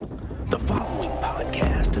The following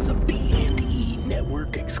podcast is a B&E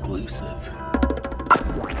Network exclusive.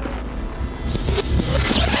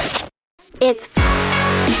 It's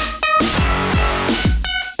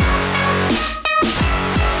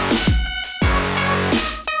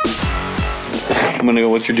I'm gonna go,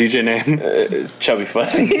 what's your DJ name? Chubby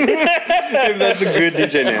Fussy. If that's a good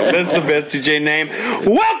DJ name. That's the best DJ name.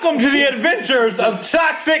 Welcome to the adventures of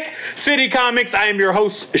Toxic City Comics. I am your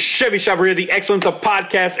host, Chevy, the excellence of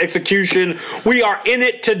podcast execution. We are in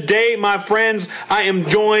it today, my friends. I am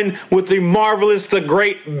joined with the marvelous, the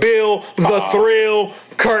great Bill, the Thrill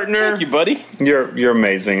Kurtner. Thank you, buddy. You're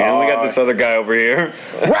amazing. And we got this other guy over here.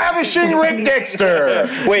 Ravishing Rick Dexter.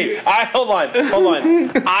 Wait, hold on.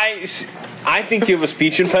 I think you have a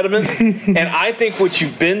speech impediment, and I think what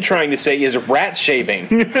you've been trying to say is rat shaving.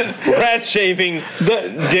 Rat shaving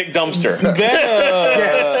the dick dumpster.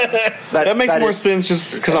 Yes. That makes more sense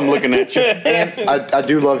just because I'm looking at you. And I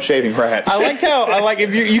do love shaving rats. I like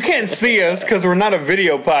if you can't see us because we're not a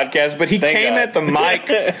video podcast, but he came at the mic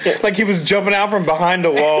like he was jumping out from behind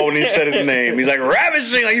a wall when he said his name. He's like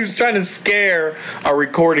ravishing, like he was trying to scare our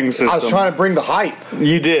recording system. I was trying to bring the hype.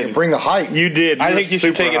 You did. Bring the hype. You did. I think you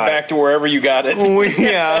should take it back to wherever you got it.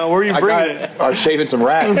 Yeah, where you bringing it? I was shaving some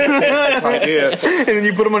rats. That's my idea. And then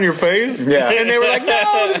you put them on your face? Yeah. And they were like,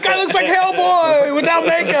 no, this guy looks like Hellboy without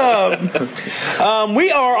makeup.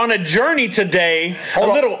 We are on a journey today.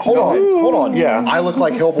 Hold on. Yeah. I look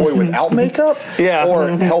like Hellboy without makeup? Yeah. Or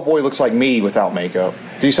Hellboy looks like me without makeup?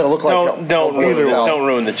 You said I look like Don't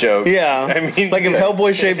ruin the joke. Yeah. I mean, like if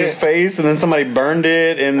Hellboy shaved his face and then somebody burned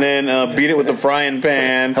it and then beat it with a frying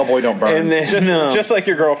pan. Hellboy don't burn. And then, just like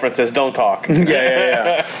your girlfriend says, don't talk.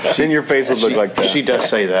 Yeah. Then your face would look like that. She does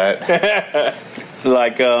say that.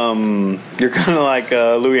 Like, you're kind of like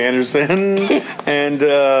Louis Anderson and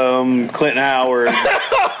Clint Howard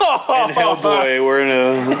and Hellboy. We're in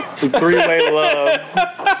a three-way love.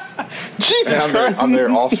 Jesus Christ. I'm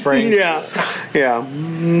their offspring. Yeah.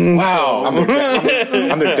 Wow.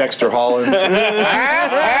 I'm their Dexter Holland.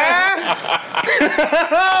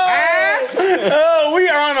 Oh, we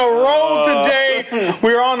are on a roll today.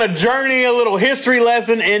 We're on a journey, a little history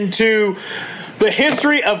lesson into the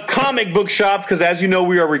history of comic book shops, because as you know,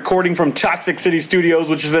 we are recording from Toxic City Studios,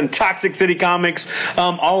 which is in Toxic City Comics,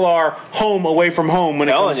 all our home away from home when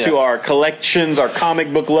it comes to our collections, our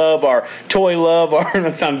comic book love, our toy love.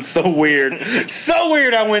 That sounds so weird. So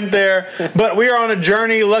weird I went there. But we are on a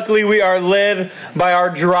journey. Luckily, we are led by our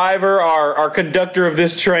driver, our conductor of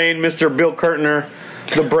this train, Mr. Bill Kurtner,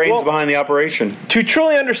 the brains behind the operation. To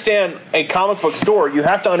truly understand a comic book store, you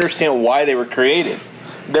have to understand why they were created.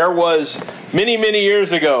 There was many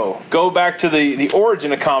years ago, go back to the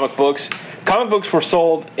origin of comic books. Comic books were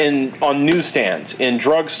sold on newsstands, in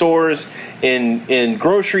drugstores, in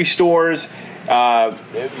grocery stores,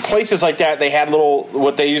 places like that. They had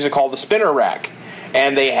what they used to call the spinner rack,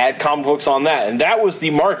 and they had comic books on that, and that was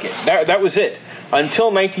the market. That was it.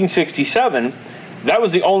 Until 1967, that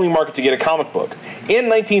was the only market to get a comic book. In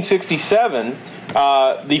 1967,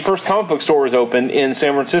 the first comic book store was opened in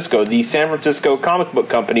San Francisco, the San Francisco Comic Book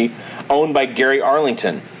Company, owned by Gary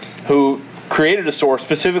Arlington, who created a store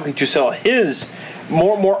specifically to sell his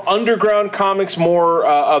more underground comics, more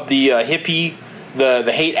of the hippie,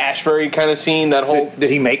 the Haight-Ashbury kind of scene. That whole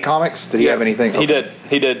Did he make comics? Did he have anything? He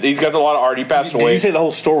did. He's got a lot of art. He passed away. Did you say the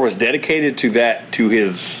whole store was dedicated to that, to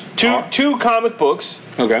his... Two comic books.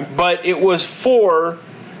 Okay. But it was for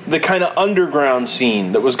the kind of underground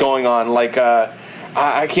scene that was going on, like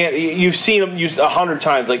I can't. You've seen them used 100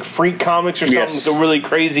 times, like Freak Comics or something. Yes. So really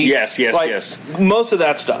crazy. Yes. Most of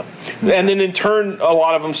that stuff, and then in turn, a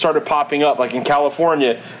lot of them started popping up. Like in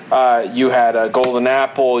California, you had Golden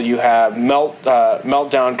Apple. You have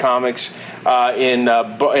Meltdown Comics. In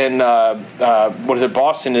what is it?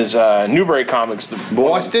 Boston is Newbury Comics.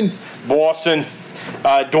 Boston.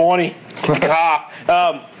 Dawny.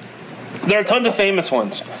 There are tons of famous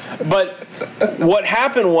ones, but what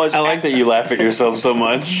happened was... I like that you laugh at yourself so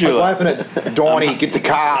much. I was laughing at Donnie, get the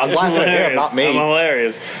car. I was laughing at him, not me. I'm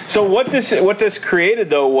hilarious. So what this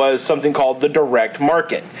created, though, was something called the direct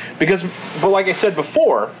market. But like I said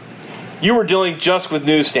before, you were dealing just with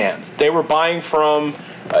newsstands. They were buying from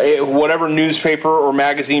whatever newspaper or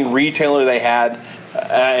magazine retailer they had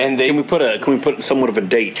And they Can we put somewhat of a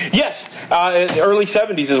date? Yes, in the early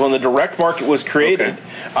 70s is when the direct market was created.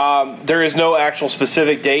 Okay. There is no actual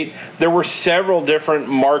specific date. There were several different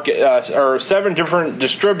seven different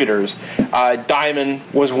distributors. Diamond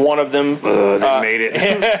was one of them. They made it.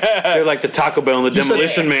 They're like the Taco Bell and the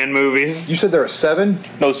Demolition Man movies. You said there are 7?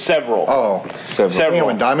 No, several. Oh, Several. Damn,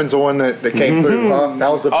 when Diamond's the one that came through, huh?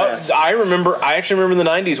 That was the best. I actually remember the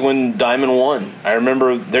 90s when Diamond won. I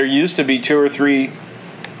remember there used to be two or three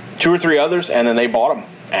others, and then they bought them,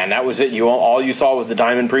 and that was it. All you saw was the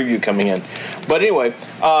Diamond preview coming in. But anyway,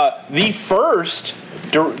 the first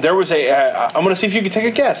there was I'm going to see if you can take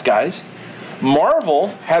a guess, guys. Marvel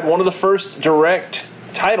had one of the first direct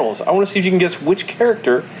titles. I want to see if you can guess which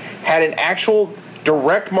character had an actual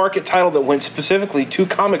direct market title that went specifically to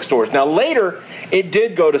comic stores. Now later, it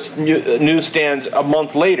did go to newsstands a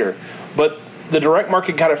month later, but the direct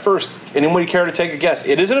market got it first. Anybody care to take a guess?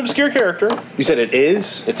 It is an obscure character. You said it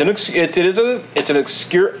is? It's an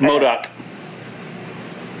obscure MODOK.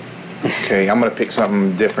 Okay, I'm going to pick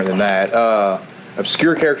something different than that.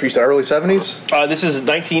 Obscure character, you said early 70s? This is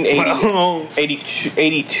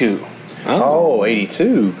 1982. Oh,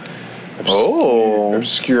 82.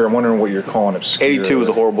 Obscure. I'm wondering what you're calling obscure. 82 was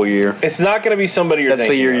a horrible year. It's not going to be somebody you're That's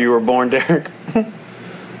the year you were born, Derek.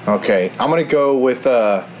 Okay, I'm going to go with,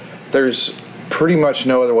 there's pretty much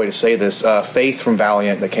no other way to say this, Faith from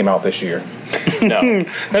Valiant that came out this year. No.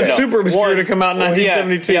 That's super obscure to come out in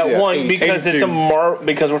 1972. Yeah, one, because 82. it's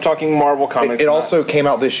because we're talking Marvel comics. It also came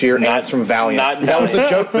out this year, and it's from Valiant. That was the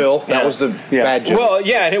joke, Bill. That was the bad joke. Well,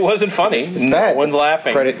 yeah, and it wasn't funny. It's bad. No one's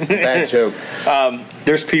laughing. Credits, bad joke.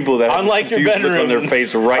 There's people that have Unlike this your confused look on bedroom. their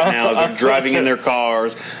face right now as they're driving in their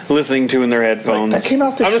cars, listening to in their headphones. That came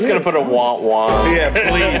out this I'm just year. going to put a wah-wah. Yeah,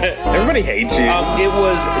 please. Everybody hates you. It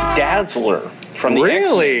was Dazzler from the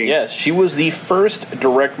Really? X-Men. Yes, she was the first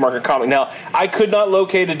direct market comic. Now, I could not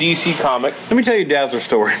locate a DC comic. Let me tell you Dazzler's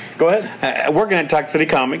story. Go ahead. Working at Toxic City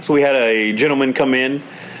Comics, we had a gentleman come in,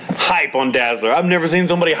 hype on Dazzler. I've never seen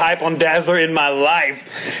somebody hype on Dazzler in my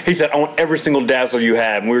life. He said, I want every single Dazzler you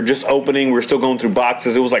have. And we were just opening. We were still going through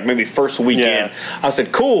boxes. It was like maybe first weekend. Yeah. I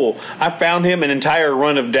said, cool. I found him an entire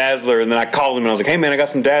run of Dazzler, and then I called him, and I was like, hey, man, I got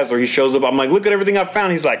some Dazzler. He shows up. I'm like, look at everything I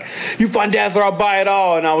found. He's like, you find Dazzler, I'll buy it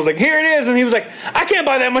all. And I was like, here it is. And he was like, I can't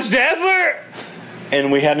buy that much Dazzler. And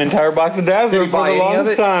we had an entire box of Dazzler Did he for buy the any of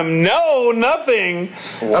longest it? time. No, nothing.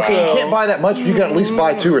 Okay, you can't buy that much, but you can at least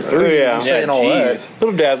buy 2 or 3. Yeah. You're saying all geez. that.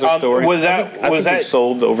 Little Dazzler story. Was I that think we've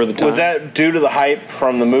sold over the time? Was that due to the hype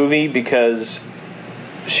from the movie? Because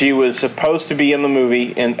she was supposed to be in the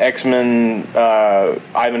movie in X-Men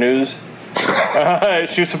Ivan Ooze.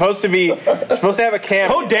 She was supposed to have a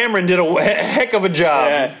cameo. Poe Dameron did a heck of a job.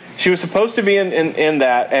 Yeah, she was supposed to be in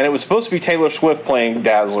that, and it was supposed to be Taylor Swift playing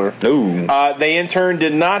Dazzler. Ooh. They in turn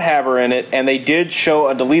did not have her in it, and they did show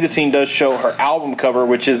a deleted scene does show her album cover,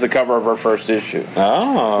 which is the cover of her first issue.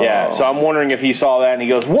 Oh. Yeah, so I'm wondering if he saw that and he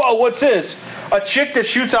goes, "Whoa, what's this? A chick that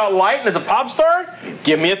shoots out light and is a pop star?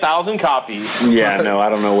 Give me 1,000 copies." Yeah, no, I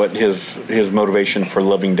don't know what his motivation for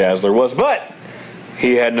loving Dazzler was, but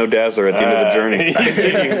he had no Dazzler at the end of the journey.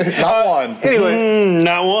 Continue. Not one. Anyway,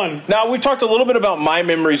 Not one. now we talked a little bit about my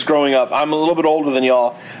memories growing up. I'm a little bit older than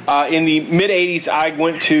y'all. In the mid '80s,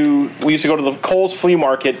 we used to go to the Kohl's flea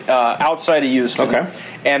market outside of Houston. Okay.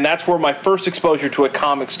 And that's where my first exposure to a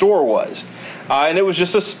comic store was. And it was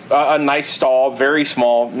just a nice stall, very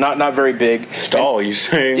small, not very big. Stall, you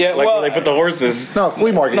say? Yeah, like well, where they put the horses. No,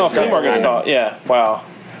 flea market. No, is flea not market one. stall. Yeah, wow.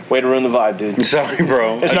 Way to ruin the vibe, dude. Sorry,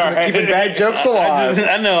 bro. It's all right. Keeping bad jokes alive.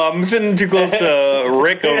 I know, I'm sitting too close to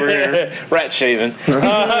Rick over here. Rat shaving.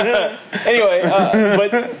 Anyway,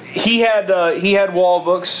 but he had wall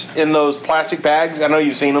books in those plastic bags. I know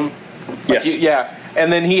you've seen them. Yes. Yeah.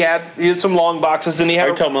 And then he had some long boxes, and he Are had.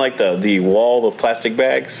 you talking like the wall of plastic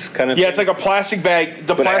bags kind of thing? Yeah, it's like a plastic bag.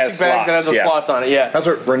 The But it plastic has bag that has the slots, yeah. slots on it. Yeah. That's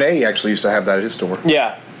what Renee actually used to have that at his store.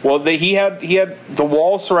 Yeah. Well, he had the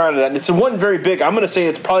walls surrounded that, and it wasn't very big. I'm going to say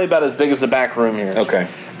it's probably about as big as the back room here. Okay.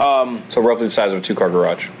 So roughly the size of a 2-car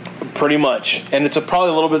garage. Pretty much, and it's probably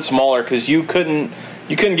a little bit smaller because you couldn't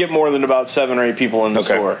get more than about 7 or 8 people in the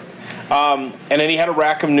store. And then he had a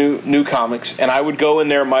rack of new comics, and I would go in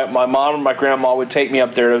there. My mom and my grandma would take me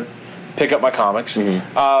up there to pick up my comics.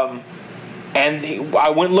 Mm-hmm. And I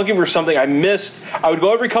went looking for something I missed. I would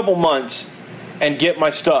go every couple months and get my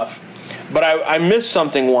stuff, but I missed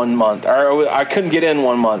something one month, or I couldn't get in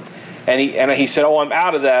one month. And he said, "Oh, I'm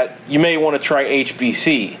out of that. You may want to try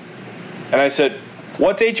HBC." And I said,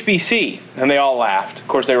 what's HBC? And they all laughed. Of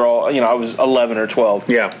course, they were all, I was 11 or 12.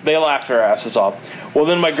 Yeah. They laughed their asses off. Well,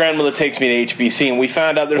 then my grandmother takes me to HBC, and we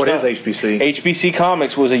found out What is HBC? HBC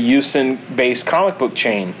Comics was a Houston-based comic book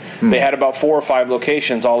chain. They had about 4 or 5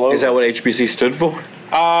 locations all over. Is that what HBC stood for?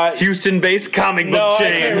 Houston-based comic book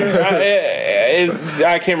chain.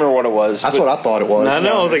 I can't remember what it was. That's what I thought it was. I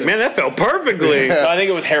know. I was like, man, that felt perfectly. No, I think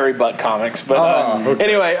it was Harry Butt Comics. But okay.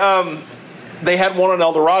 anyway, they had one in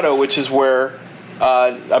El Dorado, which is where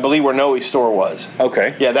I believe where Noe's store was.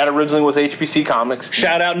 Okay. Yeah, that originally was HBC Comics.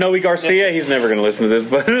 Shout out Noe Garcia. He's never going to listen to this,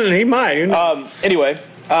 but he might. Who knows? Anyway,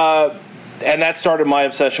 and that started my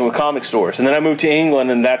obsession with comic stores. And then I moved to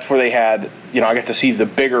England, and that's where they had, I got to see the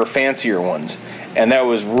bigger, fancier ones. And that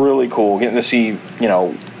was really cool, getting to see,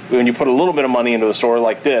 when you put a little bit of money into a store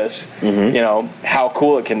like this, how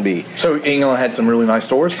cool it can be. So England had some really nice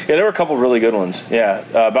stores? Yeah, there were a couple of really good ones. Yeah,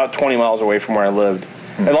 about 20 miles away from where I lived.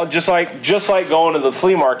 And just like going to the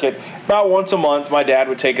flea market, about once a month, my dad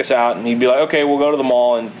would take us out, and he'd be like, "Okay, we'll go to the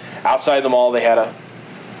mall." And outside the mall, they had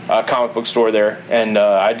a comic book store there, and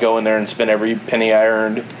I'd go in there and spend every penny I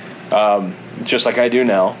earned, just like I do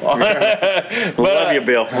now. Love you,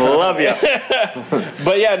 Bill. Love you.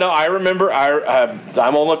 But yeah, no, I remember.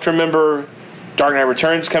 I'm old enough to remember Dark Knight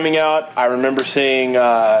Returns coming out. I remember seeing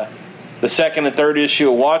the second and third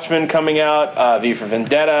issue of Watchmen coming out. V for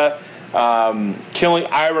Vendetta. Killing.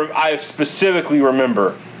 I specifically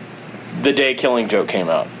remember the day Killing Joke came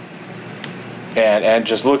out, and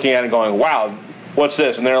just looking at it, going, "Wow, what's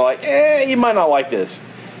this?" And they're like, "You might not like this,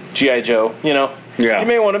 G.I. Joe. Yeah. You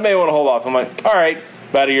may want to hold off." I'm like, "All right."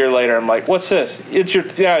 About a year later, I'm like, "What's this?" It's your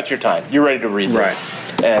time. You're ready to read this. Right.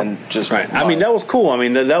 And just right. I mean, that was cool. I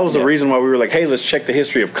mean, that was the reason why we were like, hey, let's check the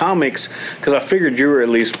history of comics, because I figured you were at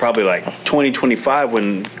least probably like 20, 25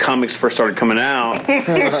 when comics first started coming out.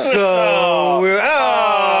 So,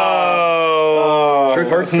 Truth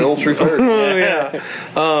hurts, Bill. Truth hurts. Yeah.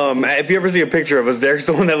 If you ever see a picture of us, Derek's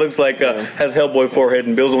the one that looks like has Hellboy forehead,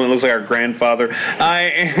 and Bill's the one that looks like our grandfather.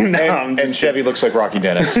 And Chevy looks like Rocky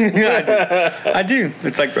Dennis. I do.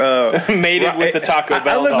 It's like mated with the Taco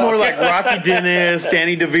Bell. I look more like Rocky Dennis,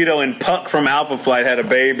 Danny DeVito, and Puck from Alpha Flight had a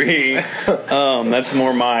baby. That's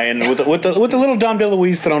more mine. With the little Dom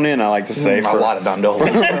DeLuise thrown in, I like to say. A lot of Dom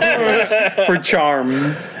DeLuise. For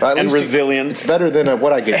charm and resilience. It's better than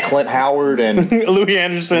what I get. Clint Howard and Louis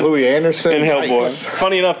Anderson. And Hellboy. Nice.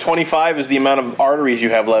 Funny enough, 25 is the amount of arteries you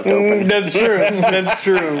have left open. That's true. That's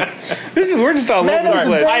true. We're just all over the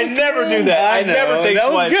place. I never do that. I never take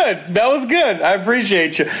that was good. That was good. I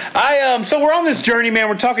appreciate you. So we're on this journey, man.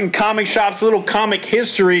 We're talking comic shops, a little comic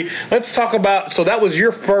history. Let's talk about. So that was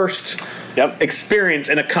your first experience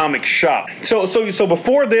in a comic shop. So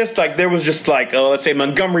before this, like there was just like let's say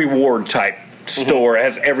Montgomery Ward type store. It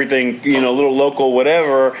has everything, little local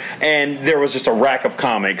whatever, and there was just a rack of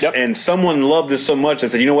comics, and someone loved this so much, I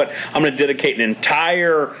said, you know what, I'm going to dedicate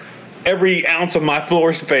every ounce of my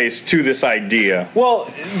floor space to this idea. Well,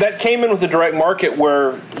 that came in with the direct market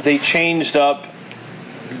where they changed up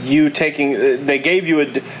they gave you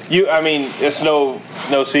it's no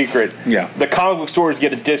secret. Yeah. The comic book stores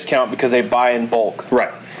get a discount because they buy in bulk.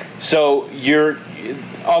 Right. So you're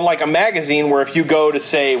unlike a magazine where if you go to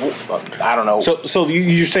say, I don't know. So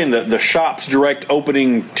you're saying that the shop's direct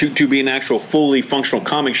opening to be an actual fully functional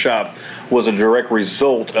comic shop was a direct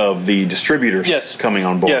result of the distributors coming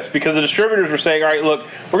on board? Yes, because the distributors were saying, all right, look,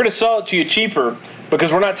 we're going to sell it to you cheaper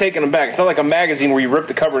because we're not taking them back. It's not like a magazine where you rip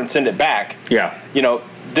the cover and send it back. Yeah.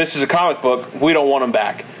 This is a comic book. We don't want them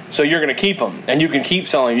back. So you're going to keep them, and you can keep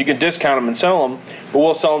selling them. You can discount them and sell them, but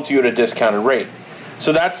we'll sell them to you at a discounted rate.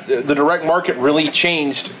 So that's the direct market really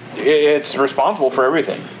changed. It's responsible for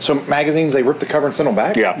everything. So magazines, they rip the cover and send them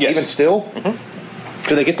back? Yeah. Yes. Even still?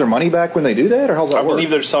 Do they get their money back when they do that, or how's that work? I believe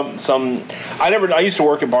there's some. I used to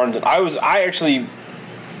work at Barnes. I actually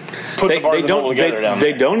put the Barnes and Noble together down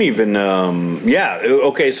there. They don't even.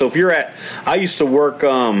 Okay. So if you're I used to work.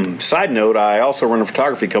 Side note: I also run a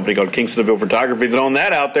photography company called Kingstonville Photography. Throwing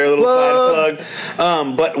that out there, a little side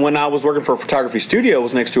plug. But when I was working for a photography studio, it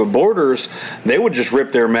was next to a Borders. They would just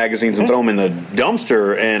rip their magazines and throw them in the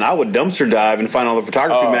dumpster, and I would dumpster dive and find all the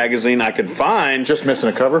photography magazine I could find. Just missing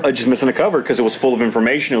a cover. Just missing a cover because it was full of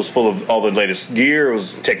information. It was full of all the latest gear. It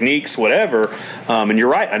was techniques, whatever. And you're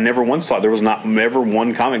right. I never once saw there was not ever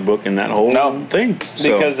one comic book in that whole thing.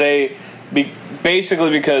 Because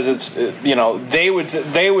because it's they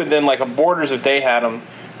would then, like a Borders, if they had them,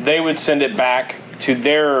 they would send it back to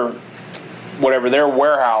their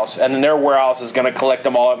warehouse, and then their warehouse is going to collect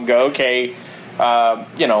them all up and go, okay,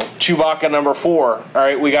 Chewbacca number 4, all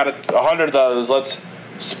right, we got 100 of those, let's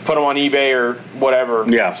put them on eBay or whatever.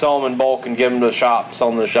 Yeah. Sell them in bulk and give them to the shop. Sell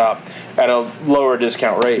them to the shop at a lower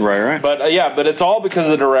discount rate. Right. But but it's all because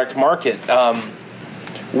of the direct market,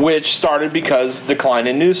 which started because decline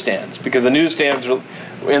in newsstands. Because the newsstands are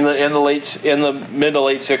in the mid to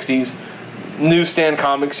late '60s, newsstand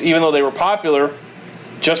comics, even though they were popular,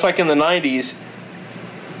 just like in the '90s,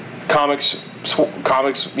 comics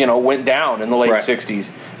went down in the late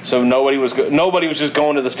 '60s. So nobody was just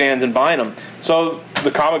going to the stands and buying them. So the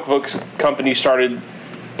comic books companies started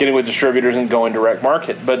getting with distributors and going direct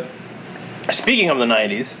market. But speaking of the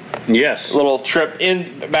 '90s, yes, a little trip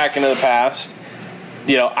back into the past.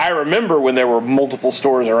 I remember when there were multiple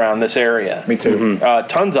stores around this area. Me too.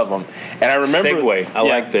 Tons of them. And I remember Segue. I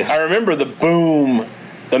like this. I remember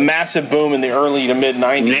the massive boom in the early to mid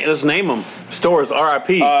 '90s. Let's name them. Stores.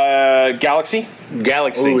 R.I.P. Galaxy. Ooh,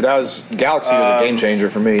 Galaxy was a game changer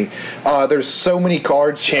for me. There's so many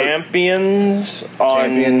cards. Champions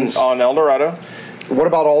on El Dorado. What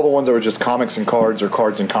about all the ones that were just comics and cards or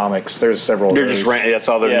cards and comics? There's several. They're just that's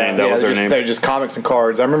all their name. That was their name. They're just comics and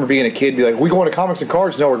cards. I remember being a kid, be like, "We going to comics and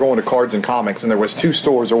cards?" No, we're going to cards and comics. And there was 2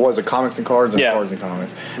 stores. There was a comics and cards and cards and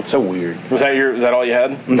comics. It's so weird. Was that all you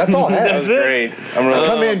had? That's all I had. That was great. I'm really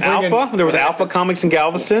come in. Alpha. There was Alpha Comics in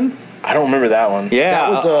Galveston. I don't remember that one. Yeah,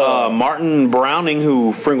 that was Martin Browning,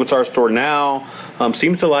 who frequents our store now,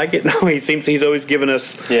 seems to like it. No, he's always given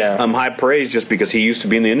us high praise just because he used to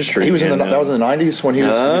be in the industry. He was that was in the '90s when he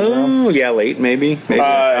was. Oh, yeah, late maybe.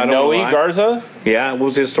 I don't know Garza. Yeah, what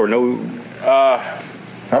was his store? I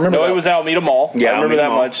remember. Noe was Alameda Mall. Yeah, I remember that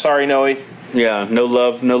much. Sorry, Noe. Yeah, no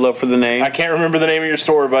love for the name. I can't remember the name of your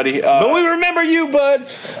store, buddy. But we remember you, bud.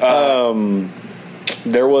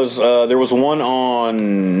 There was one on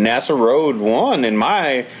NASA Road 1 in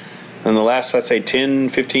the last, I'd say, 10,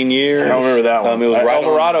 15 years. I don't remember that one. It was El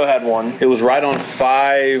Dorado had one. It was right on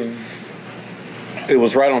 5. It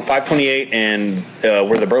was right on 528 and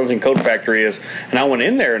where the Burlington Coat Factory is. And I went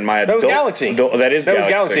in there and my That was Galaxy. That is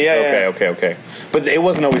Galaxy. Yeah, Okay. But it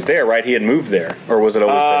wasn't always there, right? He had moved there, or was it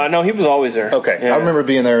always there? No, he was always there. Okay. I remember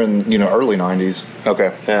being there in early '90s.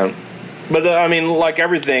 Okay. Yeah. But like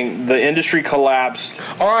everything, the industry collapsed.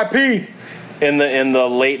 R.I.P. in the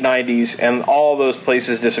late '90s, and all those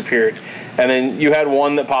places disappeared. And then you had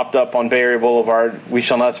one that popped up on Bay Area Boulevard. We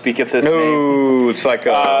shall not speak of this name. No, it's like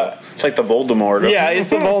the Voldemort. Yeah,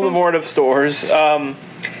 it's the Voldemort of stores.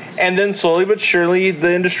 And then slowly but surely,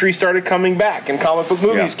 the industry started coming back, and comic book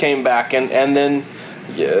movies came back, and then.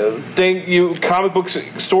 Comic book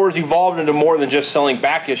stores evolved into more than just selling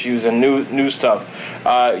back issues and new stuff.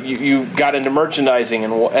 You got into merchandising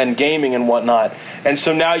and gaming and whatnot, and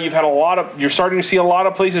so now you're starting to see a lot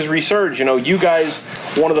of places resurge. You guys,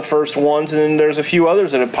 one of the first ones, and then there's a few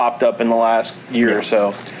others that have popped up in the last year or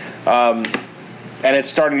so. And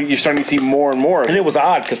you're starting to see more and more of it. And it was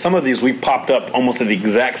odd because some of these we popped up almost at the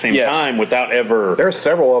exact same time without ever. There are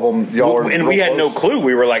several of them. And we had no clue.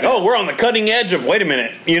 We were like, "Oh, we're on the cutting edge of. Wait a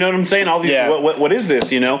minute, you know what I'm saying? All these. What is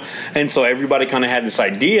this? And so everybody kind of had this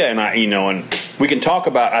idea, and and we can talk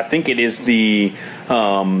about. I think it is the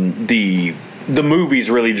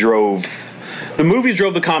movies really drove. The movies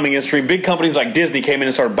drove the comic industry. Big companies like Disney came in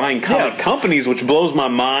and started buying comic companies, which blows my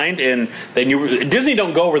mind. And then Disney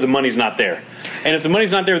don't go where the money's not there. And if the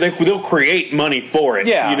money's not there, they'll create money for it.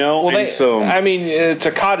 Yeah, Well, it's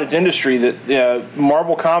a cottage industry that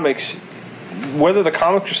Marvel Comics, whether the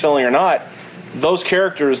comics are selling or not, those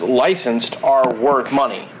characters licensed are worth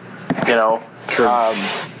money. True.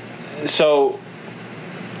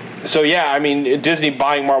 So yeah, Disney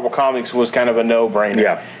buying Marvel Comics was kind of a no-brainer.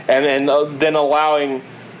 Yeah. And then allowing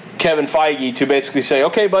Kevin Feige to basically say,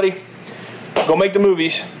 "Okay, buddy, go make the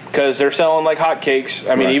movies because they're selling like hotcakes."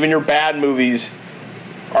 Even your bad movies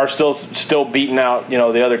are still beating out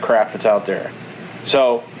the other crap that's out there.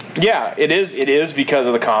 So yeah, it is because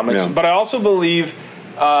of the comics. Yeah. But I also believe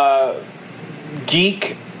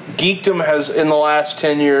geekdom has in the last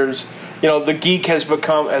 10 years, the geek has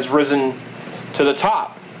risen to the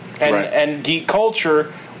top. And geek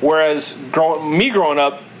culture, whereas growing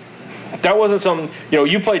up, that wasn't something.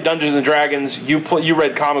 You played Dungeons and Dragons, you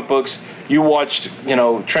read comic books, you watched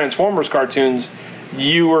Transformers cartoons.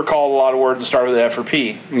 You were called a lot of words that start with an F or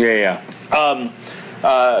P. Yeah.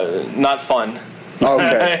 Not fun.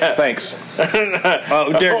 Okay, thanks.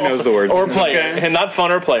 Derek knows the words. Or player, and not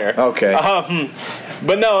fun or player. Okay.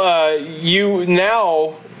 But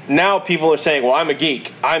no, now people are saying, well, I'm a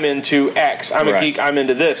geek. I'm into X. I'm a geek. I'm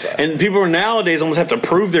into this. And people nowadays almost have to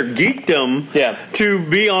prove their geekdom to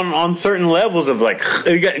be on certain levels of like,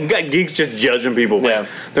 you got geeks just judging people. Yeah.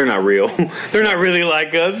 They're not real. They're not really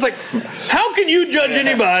like us. It's like, how can you judge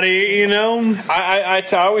anybody, I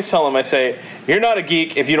always tell them, I say, You're not a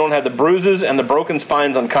geek if you don't have the bruises and the broken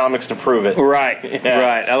spines on comics to prove it. Right.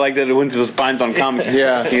 I like that it went to the spines on comics.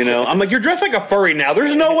 I'm like, you're dressed like a furry now.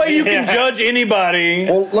 There's no way you can judge anybody.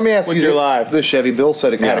 Well, let me ask you your life. The Chevy Bill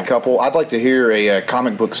said it had a couple. I'd like to hear a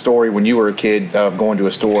comic book story when you were a kid of going to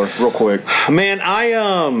a store, real quick. Man,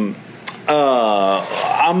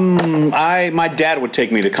 my dad would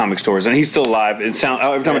take me to comic stores, and he's still alive. Every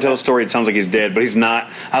time I tell a story, it sounds like he's dead, but he's not.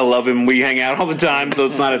 I love him. We hang out all the time, so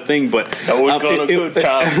it's not a thing. But good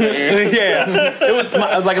time, man.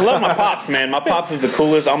 It was like, I love my pops, man. My pops is the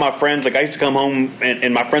coolest. All my friends, like, I used to come home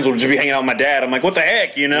and my friends would just be hanging out with my dad. I'm like, what the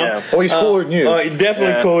heck, you know? Yeah. Well, he's cooler than you. He's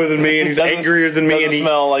definitely cooler than me, and he's angrier than me. And he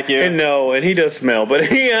smell like you. And he does smell, but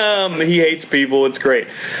he hates people. It's great.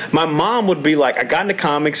 My mom would be like, I got into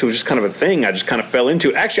comics. It was just kind of a thing. I just kind of fell into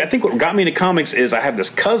it. Actually, I think what got me into comics is I have this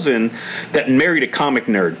cousin that married a comic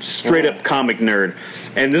nerd, straight up comic nerd.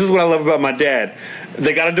 And this is what I love about my dad.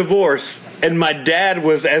 They got a divorce, and my dad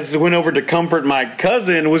went over to comfort my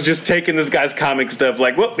cousin, was just taking this guy's comic stuff,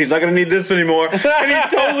 like, whoop, he's not going to need this anymore. And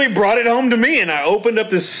he totally brought it home to me, and I opened up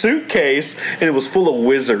this suitcase, and it was full of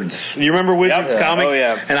Wizards. You remember Wizards comics? Oh,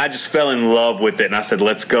 yeah. And I just fell in love with it, and I said,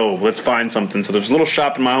 let's go, let's find something. So there's a little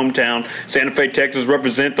shop in my hometown, Santa Fe, Texas,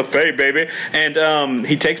 represent the Fe, baby. And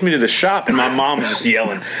he takes me to the shop, and my mom's just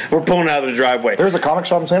yelling. We're pulling out of the driveway. There's a comic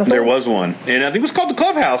shop in Santa Fe? There was one, and I think it was called the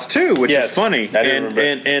Clubhouse too, which is funny.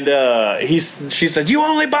 She said, "You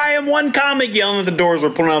only buy him one comic." Yelling at the doors,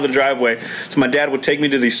 we're pulling out of the driveway. So my dad would take me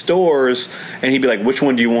to these stores, and he'd be like, "Which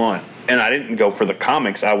one do you want?" And I didn't go for the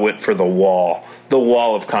comics. I went for the wall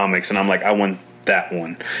of comics, and I'm like, "I want that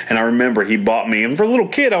one." And I remember he bought me, and for a little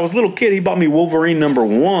kid, he bought me Wolverine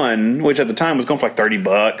 #1, which at the time was going for like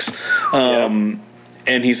 $30.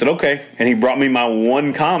 And he said, okay. And he brought me my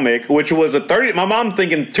one comic, which was a $30. My mom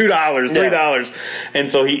thinking $2, $3. And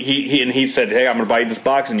so he said, hey, I'm going to buy you this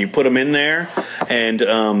box, and you put them in there. And,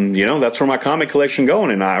 that's where my comic collection going.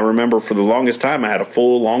 And I remember for the longest time, I had a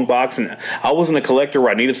full long box. And I wasn't a collector where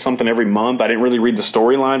I needed something every month. I didn't really read the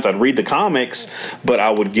storylines. I'd read the comics, but I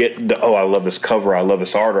would get I love this cover. I love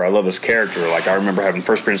this art, or I love this character. Like, I remember having the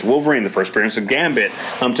first appearance of Wolverine, the first appearance of Gambit.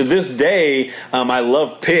 To this day, I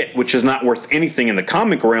love Pitt, which is not worth anything in the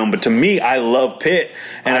comic realm, but to me, I love Pitt,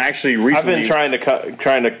 and I actually recently I've been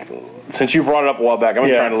trying to since you brought it up a while back. I've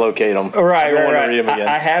been trying to locate them. Right.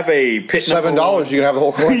 I have a Pitt $7. You can have the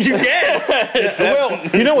whole collection. You can. Well,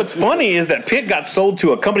 you know what's funny is that Pitt got sold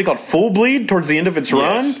to a company called Full Bleed towards the end of its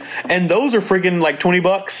run, and those are freaking like $20,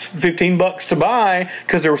 $15 to buy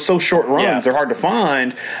because they were so short runs. Yeah. They're hard to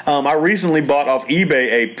find. I recently bought off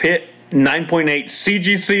eBay a Pitt 9.8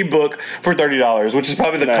 CGC book for $30, which is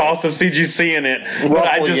probably the cost of CGC in it. But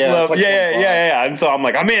I just love, like And so I'm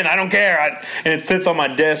like, I'm in, I don't care. And it sits on my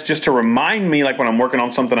desk just to remind me, like when I'm working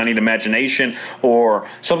on something I need imagination, or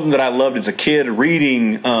something that I loved as a kid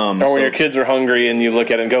reading. Or when your kids are hungry and you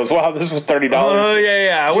look at it and goes, wow, this was $30. Oh,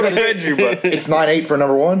 I would have fed you, but it's 9.8 for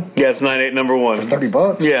 #1. Yeah, it's 9.8 #1 for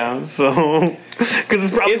 $30. Yeah, so because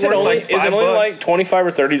it's probably is it only like $25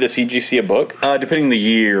 or $30 to CGC a book? Depending the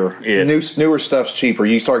year. Newer stuff's cheaper.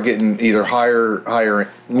 You start getting either higher,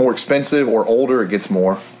 more expensive, or older. It gets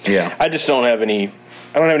more. Yeah, I just don't have any.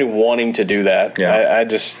 I don't have any wanting to do that. Yeah,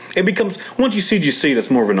 it becomes, once you CGC, it's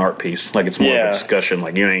more of an art piece. Like, it's more of a discussion.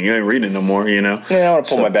 Like, you ain't reading it no more. Yeah, I want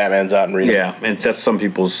to pull my Batmans out and read them. Yeah, and that's some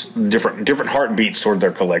people's different heartbeats toward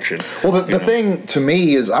their collection. Well, the thing to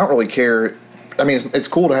me is, I don't really care. I mean, it's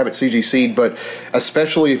cool to have it CGC'd, but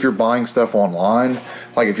especially if you're buying stuff online,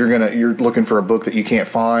 like if you're looking for a book that you can't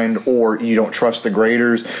find, or you don't trust the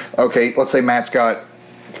graders. Okay, let's say Matt's got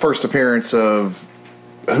first appearance of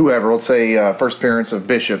whoever. Let's say first appearance of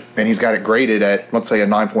Bishop, and he's got it graded at, let's say, a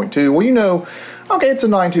 9.2. Well, okay, it's a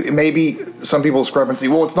 9.2. Maybe some people discrepancy.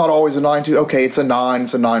 Well, it's not always a 9.2. Okay, it's a 9.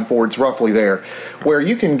 It's a 9.4. It's roughly there. Where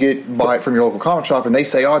you can buy it from your local comic shop, and they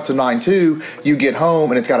say, oh, it's a 9.2. You get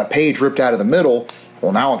home, and it's got a page ripped out of the middle.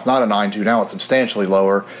 Well, now it's not a 9.2. Now it's substantially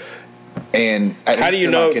lower. And how do you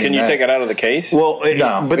know? Can you take it out of the case? Well,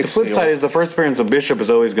 no, but the flip side is the first appearance of Bishop is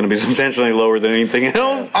always going to be substantially lower than anything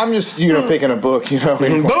else. I'm just picking a book.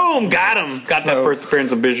 Boom, got him. Got that first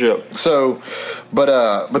appearance of Bishop. So,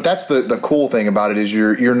 but that's the cool thing about it is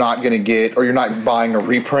you're not going to get, or you're not buying a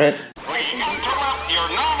reprint. We interrupt your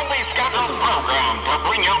normally scheduled program to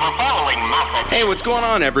bring you the following Hey, what's going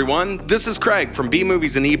on, everyone? This is Craig from B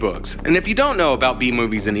Movies and Ebooks. And if you don't know about B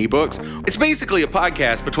Movies and Ebooks, it's basically a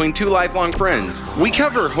podcast between two lifelong friends. We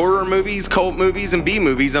cover horror movies, cult movies, and B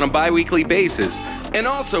movies on a bi-weekly basis. And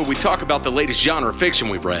also, we talk about the latest genre fiction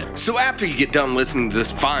we've read. So after you get done listening to this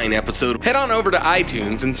fine episode, head on over to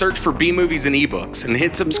iTunes and search for B Movies and Ebooks and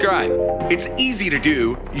hit subscribe. It's easy to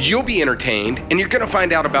do, you'll be entertained, and you're going to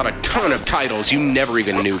find out about a ton of titles you never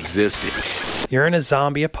even knew existed. You're in a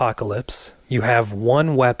zombie apocalypse. You have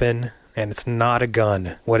one weapon, and it's not a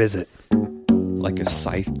gun. What is it? Like a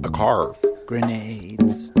scythe, a car.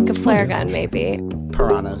 Grenades. Like a flare gun, maybe.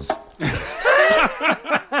 Piranhas.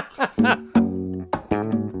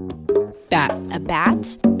 Bat. A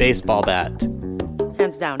bat? Baseball bat.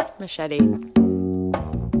 Hands down. Machete.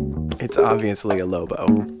 It's obviously a Lobo.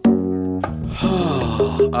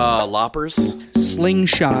 Loppers?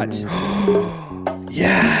 Slingshot.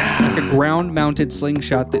 Yeah. Like a ground-mounted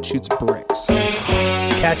slingshot that shoots bricks.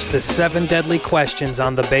 Catch the 7 deadly questions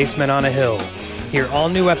on The Basement on a Hill. Hear all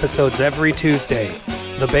new episodes every Tuesday.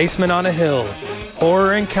 The Basement on a Hill.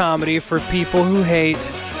 Horror and comedy for people who hate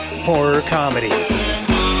horror comedies.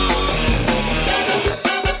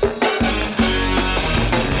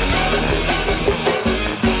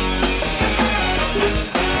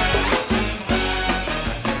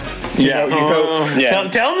 Yeah,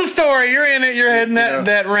 Tell them the story. You're in it. You're heading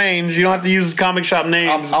that range. You don't have to use comic shop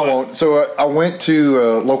names. I won't. So I went to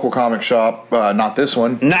a local comic shop, not this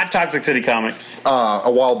one, not Toxic City Comics,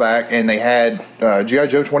 a while back, and they had G.I.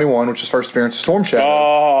 Joe 21, which is first appearance of Storm Shadow.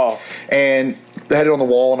 Oh, and they had it on the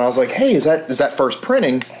wall, and I was like, "Hey, is that first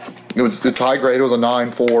printing?" It's high grade. It was a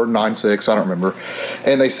 9.4, 9.6. I don't remember.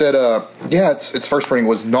 And they said, "Yeah, its first printing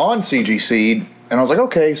was non-CGC'd." And I was like,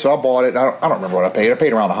 okay, so I bought it. I don't remember what I paid. I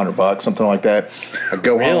paid around $100, something like that. I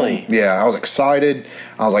go home. Yeah, I was excited.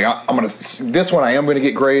 I was like, this one I am gonna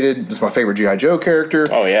get graded. This is my favorite G.I. Joe character.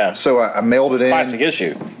 Oh yeah. So I mailed it in. Classic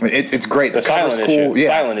issue. It's great. The cover's silent cool. issue. Yeah.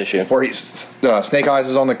 Silent issue. Where Snake Eyes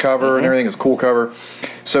is on the cover and everything is a cool cover.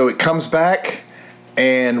 So it comes back.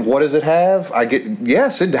 And what does it have?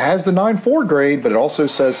 Yes, it has the 9.4 grade, but it also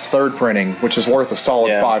says third printing, which is worth a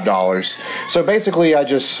solid $5. So basically, I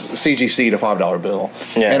just CGC'd a $5 bill.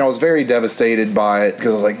 Yeah. And I was very devastated by it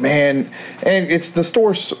because I was like, man, and it's the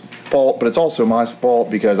store's fault, but it's also my fault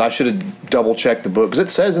because I should have double checked the book because it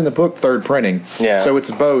says in the book third printing. Yeah. So it's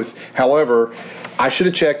both. However, I should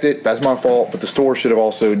have checked it. That's my fault. But the store should have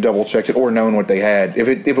also double checked it or known what they had. If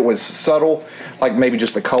it was subtle, like maybe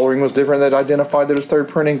just the coloring was different that identified that it was third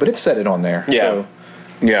printing, but it said it on there. Yeah. So,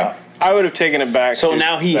 yeah. I would have taken it back. So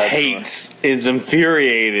now he hates, is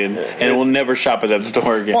infuriated, and will never shop at that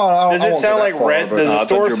store again. Well, does it sound like Red? Does the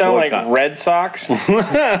store sound like Red Sox?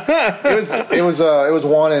 It was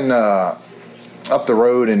one in up the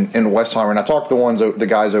road in Westheimer, and I talked to the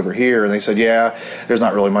guys over here, and they said, yeah, there's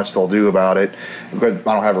not really much they'll do about it because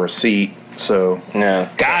I don't have a receipt. So yeah,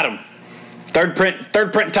 got him. Third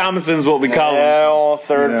print Thomason's what we call them. Yeah,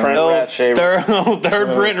 third print rat shaver.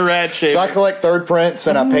 Third print rat shaver. So I collect third prints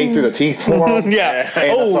and I pay through the teeth for them. Yeah.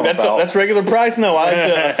 Oh, that's regular price. No, I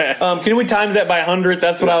like to. Can we times that by 100?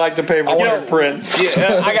 That's what I like to pay for third prints.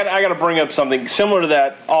 Yeah, I got to bring up something similar to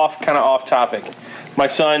that, off topic. My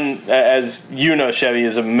son, as you know, Chevy,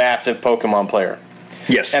 is a massive Pokemon player.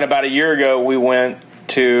 Yes. And about a year ago, we went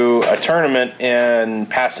to a tournament in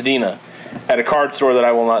Pasadena at a card store that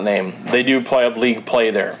I will not name. They do league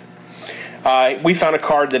play there. We found a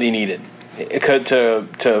card that he needed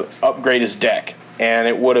to upgrade his deck, and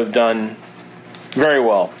it would have done very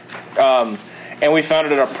well. And we found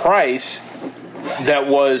it at a price that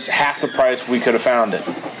was half the price we could have found it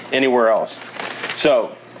anywhere else.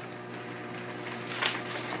 So,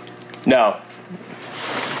 no.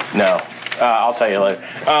 I'll tell you later.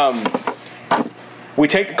 We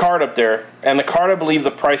take the card up there, and the card, I believe,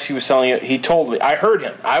 the price he was selling it, he told me. I heard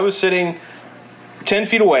him. I was sitting 10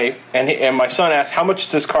 feet away, and my son asked, how much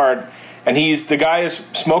is this card? And the guy is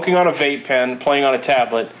smoking on a vape pen, playing on a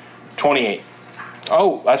tablet, 28.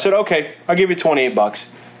 Oh, I said, okay, I'll give you $28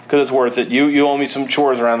 because it's worth it. You owe me some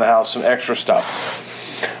chores around the house, some extra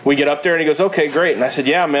stuff. We get up there, and he goes, okay, great. And I said,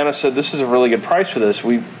 yeah, man. I said, this is a really good price for this.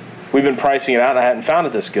 We've been pricing it out, and I hadn't found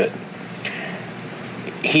it this good.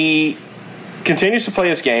 He continues to play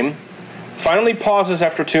his game, finally pauses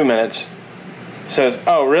after 2 minutes, says,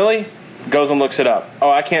 oh, really? Goes and looks it up.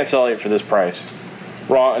 Oh, I can't sell it for this price.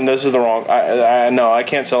 Wrong, and this is the wrong. No, I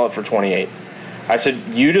can't sell it for 28. I said,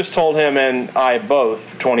 you just told him and I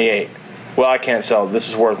both 28. Well, I can't sell it. This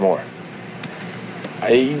is worth more.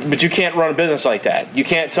 But you can't run a business like that. You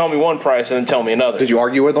can't tell me one price and then tell me another. Did you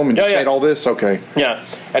argue with him and said all this? Okay. Yeah.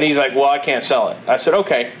 And he's like, well, I can't sell it. I said,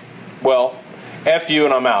 okay, well, F you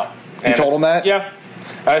and I'm out. You told him that? Yeah.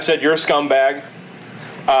 I said, you're a scumbag.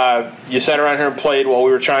 You sat around here and played while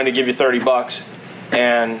we were trying to give you $30.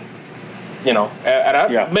 And, and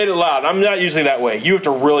I made it loud. I'm not usually that way. You have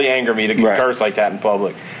to really anger me to curse like that in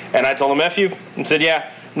public. And I told him, F you, and said,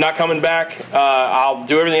 yeah, I'm not coming back. I'll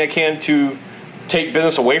do everything I can to take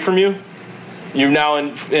business away from you. You've now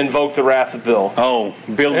invoked the wrath of Bill. Oh,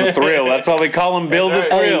 Bill the Thrill. That's why we call him Bill the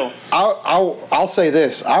Thrill. Hey, I'll say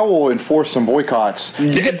this. I will enforce some boycotts.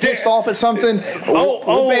 You get pissed off at something,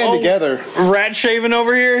 we'll band together. Rat shaving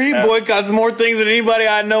over here. He boycotts more things than anybody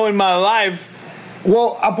I know in my life.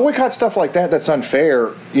 Well, I boycott stuff like that. That's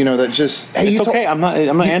unfair. That just it's okay. I'm not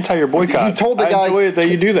anti your boycott. You told the guy I enjoy it that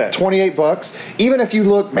you do that. $28. Even if you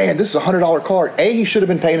look, man, this is a $100 card. He should have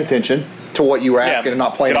been paying attention to what you were asking and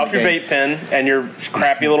not playing. Get off your vape pen and your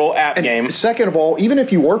crappy little app game. Second of all, even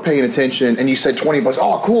if you were paying attention and you said $20,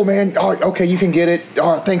 oh cool man, oh, okay you can get it.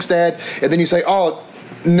 Oh thanks Dad, and then you say, oh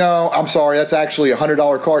no, I'm sorry, that's actually a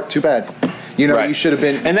 $100 card. Too bad. You should have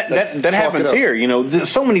been. And that happens here.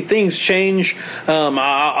 So many things change.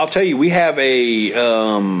 I'll tell you, we have a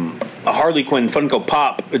Harley Quinn Funko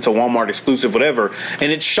Pop. It's a Walmart exclusive, whatever,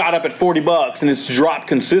 and it's shot up at $40, and it's dropped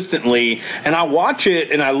consistently. And I watch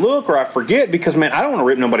it, and I look, or I forget, because man, I don't want to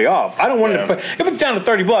rip nobody off. I don't want to. If it's down to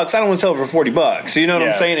 $30, I don't want to sell it for $40. You know what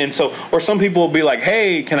I'm saying? And so, or some people will be like,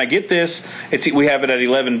 "Hey, can I get this?" We have it at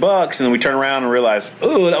 $11, and then we turn around and realize,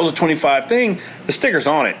 oh, that was a $25 thing. The sticker's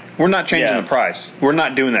on it. We're not changing the price. We're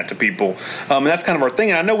not doing that to people. And that's kind of our thing.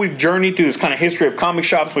 And I know we've journeyed through this kind of history of comic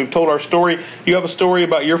shops. We've told our story. You have a story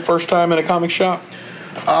about your first time in a comic shop?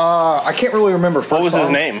 I can't really remember first What was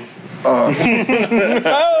time. his name?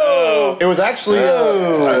 It was actually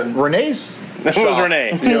Renee's shop. It was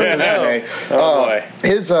Renee. Renee. Oh, boy.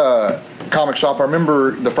 His comic shop, I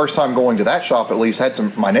remember the first time going to that shop, at least, had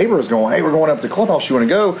my neighbor was going, hey, we're going up to Clubhouse, you want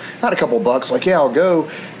to go? Not a couple of bucks, like, yeah, I'll go.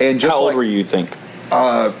 And just how old were you think?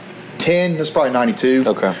 10, that's probably 92.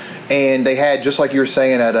 Okay. And they had, just like you were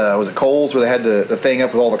saying at, was it Kohl's, where they had the thing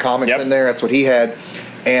up with all the comics in there? That's what he had.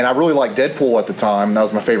 And I really liked Deadpool at the time. That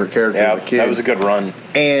was my favorite character as a kid. That was a good run.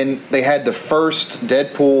 And they had the first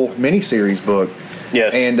Deadpool miniseries book.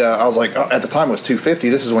 Yes. And I was like, at the time it was $250.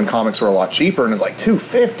 This is when comics were a lot cheaper, and it was like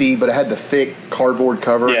 $250, but it had the thick cardboard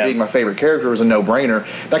cover. Yeah. Being my favorite character was a no-brainer.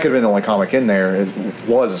 That could have been the only comic in there. It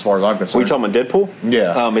was, as far as I'm concerned. Were you talking about Deadpool?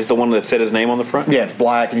 Yeah. Is the one that said his name on the front? Yeah, it's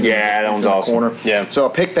black. And that one's awesome. Corner. Yeah. So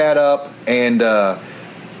I picked that up, and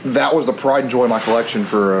that was the pride and joy of my collection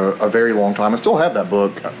for a very long time. I still have that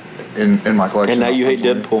book in my collection. And now you hate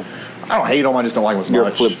Deadpool. I don't hate them. I just don't like them as much. You're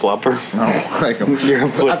a flip-flopper. I don't like them. You're a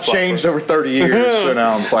flip-flopper. I've changed over 30 years, so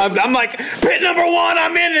now I'm like... I'm like, pit number 1,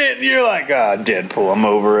 I'm in it. And you're like, Deadpool, I'm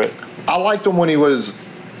over it. I liked him when he was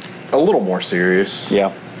a little more serious.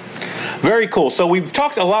 Yeah. Very cool. So we've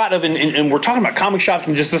talked a lot of, and we're talking about comic shops,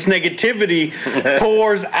 and just this negativity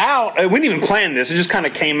pours out. We didn't even plan this. It just kind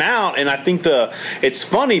of came out, and I think it's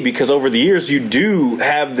funny because over the years you do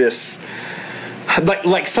have this...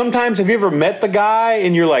 Like sometimes, have you ever met the guy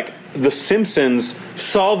and you're like, The Simpsons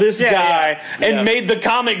saw this guy and made the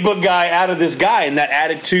comic book guy out of this guy, and that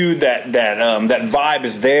attitude, that vibe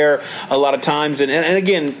is there a lot of times. And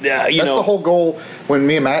again, that's the whole goal. When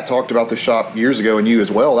me and Matt talked about the shop years ago, and you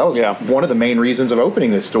as well, that was one of the main reasons of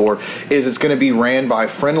opening this store. Is it's going to be ran by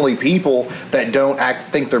friendly people that don't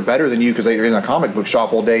think they're better than you because they're in a comic book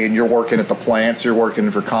shop all day, and you're working at the plants, you're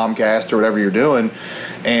working for Comcast or whatever you're doing,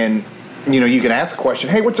 and you can ask a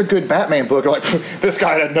question, hey, what's a good Batman book? Like, this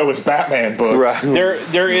guy doesn't know his Batman books. Right.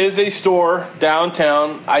 There is a store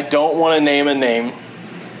downtown, I don't want to name a name,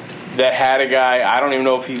 that had a guy, I don't even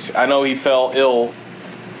know if I know he fell ill.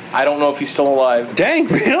 I don't know if he's still alive. Dang,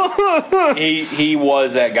 Bill. he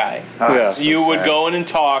was that guy. You would go in and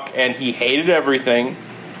talk, and he hated everything.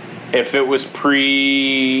 If it was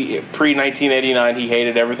pre-1989, he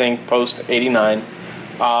hated everything post-89.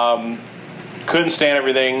 Couldn't stand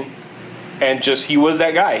everything. And he was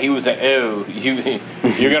that guy. He was that, you're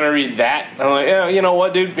going to read that? I'm like, yeah, you know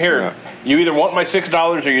what, dude? Here, you either want my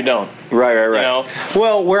 $6 or you don't. Right.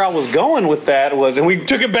 Well, where I was going with that was, and we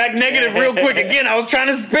took it back negative real quick again. I was trying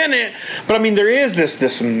to spin it. But, I mean, there is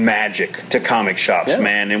this magic to comic shops,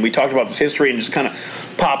 man. And we talked about this history and just kind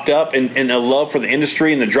of popped up and a love for the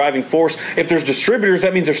industry and the driving force. If there's distributors,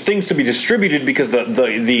 that means there's things to be distributed because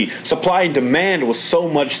the supply and demand was so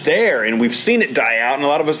much there. And we've seen it die out. And a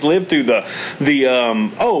lot of us lived through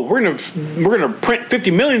we're gonna print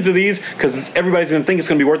 50 millions of these because everybody's gonna think it's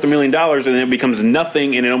gonna be worth $1 million, and then it becomes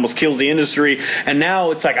nothing, and it almost kills the industry. And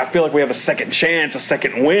now it's like I feel like we have a second chance, a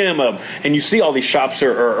second whim, and you see all these shops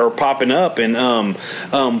are popping up, and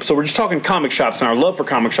so we're just talking comic shops and our love for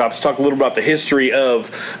comic shops. Talk a little about the history of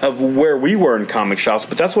of where we were in comic shops.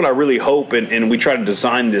 But that's what I really hope, and we try to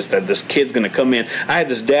design this, that this kid's going to come in. I had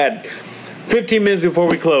this dad 15 minutes before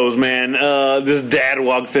we close, man, this dad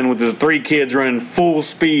walks in with his 3 kids running full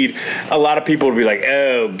speed. A lot of people would be like,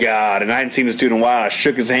 oh, God. And I hadn't seen this dude in a while. I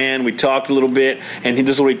shook his hand. We talked a little bit. And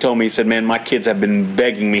this is what he told me. He said, man, my kids have been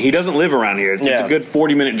begging me. He doesn't live around here. It's a good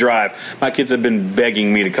 40-minute drive. My kids have been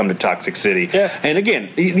begging me to come to Toxic City. Yeah. And again,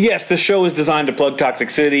 yes, the show is designed to plug Toxic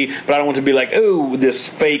City, but I don't want to be like, oh, this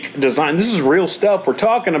fake design. This is real stuff. We're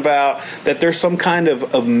talking about that there's some kind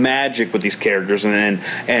of magic with these characters and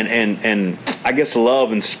I guess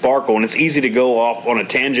love and sparkle, and it's easy to go off on a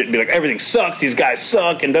tangent and be like, everything sucks, these guys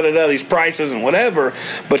suck, and da-da-da, these prices and whatever.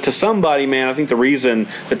 But to somebody, man, I think the reason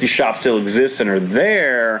that these shops still exist and are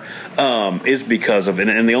there is because of,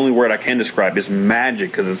 and the only word I can describe is magic,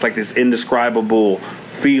 because it's like this indescribable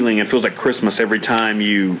feeling. It feels like Christmas every time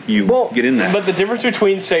you get in there. But the difference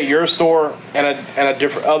between, say, your store and a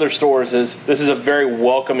different other stores is this is a very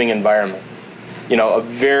welcoming environment. You know, a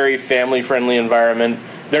very family-friendly environment.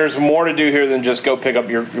 There's more to do here than just go pick up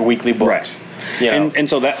your weekly books. Right. You know? And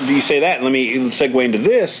so that you say that, let me segue into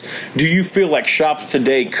this. Do you feel like shops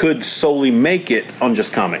today could solely make it on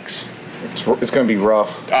just comics? It's going to be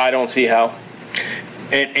rough. I don't see how.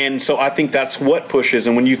 And so I think that's what pushes.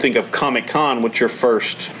 And when you think of Comic-Con, what's your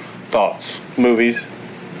first thoughts? Movies.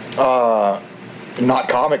 Not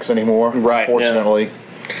comics anymore, right? Unfortunately. Yeah.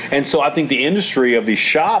 And so I think the industry of these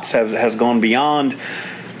shops has gone beyond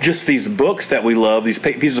just these books that we love, these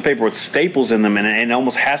pieces of paper with staples in them, and it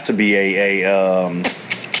almost has to be a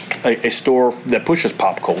store that pushes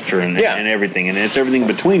pop culture and everything, and it's everything in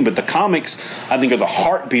between. But the comics, I think, are the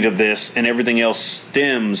heartbeat of this, and everything else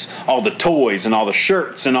stems, all the toys and all the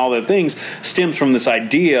shirts and all the things, stems from this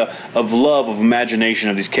idea of love, of imagination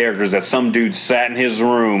of these characters, that some dude sat in his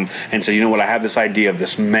room and said, you know what, I have this idea of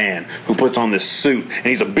this man who puts on this suit, and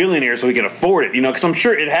he's a billionaire so he can afford it, you know, because I'm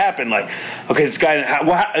sure it happened, like, okay, this guy,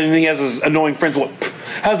 and he has his annoying friends,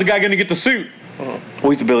 how's the guy going to get the suit? Well,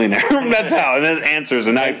 he's a billionaire. That's how. And then answers,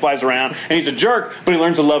 and now he flies around, and he's a jerk, but he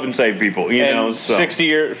learns to love and save people. You know, so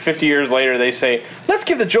 50 years later, they say, "Let's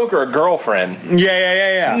give the Joker a girlfriend."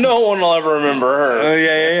 Yeah. No one will ever remember her.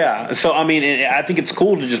 Yeah. So I mean, I think it's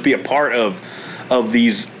cool to just be a part of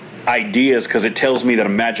these ideas, because it tells me that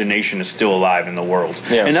imagination is still alive in the world.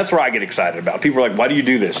 Yeah. And that's where I get excited about. People are like, why do you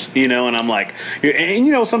do this? You know, and I'm like, and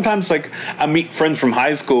you know, sometimes like I meet friends from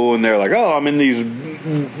high school and they're like, oh, I'm in these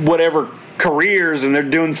whatever careers and they're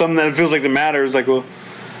doing something that it feels like that matters. Like, well,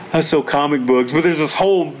 I sell comic books, but there's this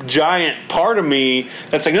whole giant part of me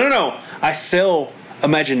that's like, no, I sell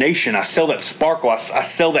imagination. I sell that sparkle. I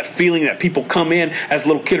sell that feeling that people come in as a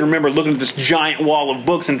little kid. Remember looking at this giant wall of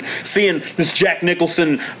books and seeing this Jack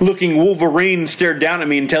Nicholson looking Wolverine stare down at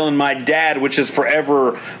me and telling my dad, which is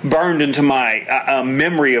forever burned into my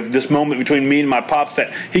memory of this moment between me and my pops,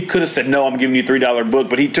 that he could have said, no, I'm giving you a $3 book,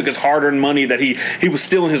 but he took his hard-earned money that he was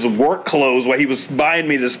still in his work clothes while he was buying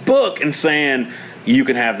me this book and saying, you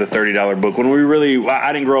can have the $30 book. When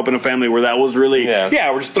I didn't grow up in a family where that was really, we're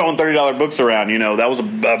just throwing $30 books around, you know, that was a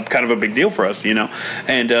kind of a big deal for us, you know,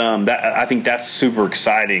 and I think that's super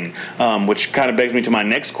exciting, which kind of begs me to my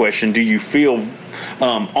next question. Do you feel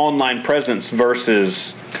online presence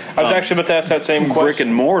versus I was actually about to ask that same question. Brick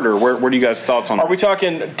and mortar, where do you guys' thoughts on that? Are we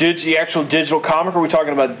talking the actual digital comic, or are we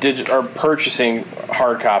talking about purchasing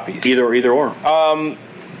hard copies? Either or.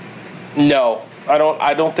 No.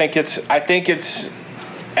 I don't think it's. I think it's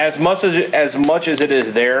as much as it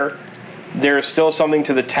is there is still something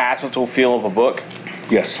to the tactile feel of a book.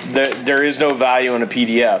 Yes. There is no value in a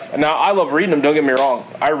PDF. Now, I love reading them. Don't get me wrong.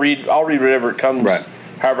 I'll read whatever it comes. Right.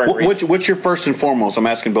 However I read. What's your first and foremost? I'm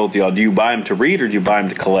asking both of y'all. Do you buy them to read or do you buy them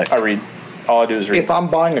to collect? I read. All I do is read. If I'm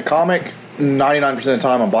buying a comic, 99% of the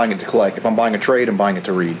time I'm buying it to collect. If I'm buying a trade, I'm buying it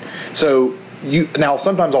to read. So now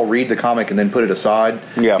sometimes I'll read the comic and then put it aside,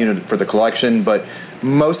 for the collection. But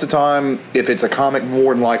most of the time, if it's a comic,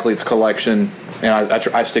 more than likely it's collection. And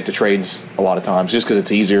I stick to trades a lot of times just because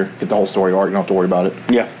it's easier. Get the whole story arc. You don't have to worry about it.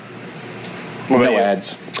 Yeah. No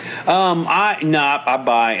ads. I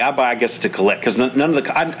buy, I guess, to collect, because none of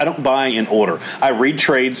the, I don't buy in order. I read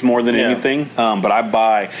trades more than anything, but I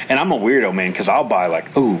buy, and I'm a weirdo, man, because I'll buy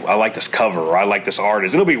like, ooh, I like this cover, or I like this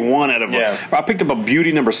artist. It'll be one out of, I picked up a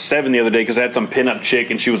Beauty #7 the other day because I had some pinup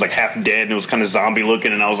chick, and she was like half dead, and it was kind of zombie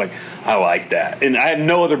looking, and I was like, I like that. And I had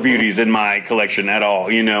no other beauties in my collection at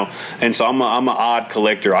all, you know, and so I'm an odd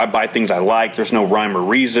collector. I buy things I like. There's no rhyme or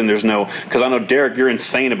reason. There's no, because I know, Derek, you're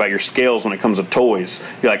insane about your scales when it comes to toys.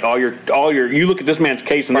 You're like, oh, all your. You look at this man's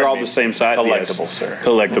case, and they're all the same size. Collectibles, sir.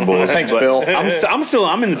 Collectibles. Thanks, But Bill.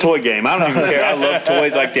 I'm in the toy game. I don't even care. I love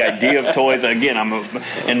toys. Like the idea of toys. Again,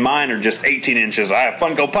 and mine are just 18 inches. I have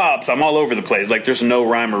Funko Pops. I'm all over the place. Like there's no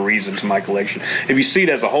rhyme or reason to my collection. If you see it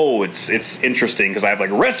as a whole, it's interesting because I have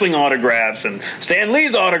like wrestling autographs and Stan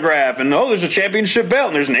Lee's autograph, and there's a championship belt,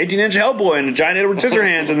 and there's an 18-inch Hellboy and a giant Edward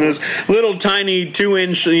Scissorhands, and this little tiny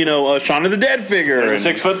 2-inch, Shaun of the Dead figure. There's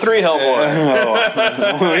a 6'3"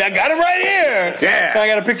 Hellboy. I got him right here. Yeah, I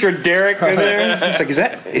got a picture of Derek in there. It's like, is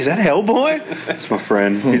that Hellboy? It's my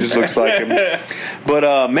friend. He just looks like him.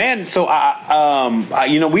 But man, so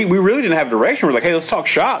we really didn't have direction. We're like, hey, let's talk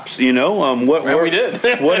shops. We did.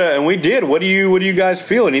 And we did. What do you guys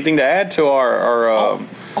feel? Anything to add to our?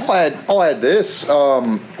 I'll add this.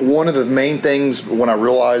 One of the main things when I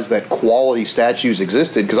realized that quality statues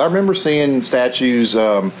existed, because I remember seeing statues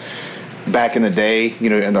back in the day,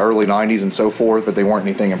 in the early 90s and so forth, but they weren't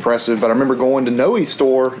anything impressive. But I remember going to Noe's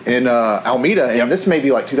store in Alameda, and this may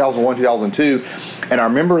be like 2001, 2002, and I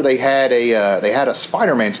remember they had a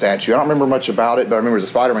Spider-Man statue. I don't remember much about it, but I remember it was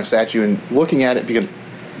a Spider-Man statue, and looking at it, because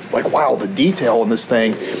like, wow, the detail in this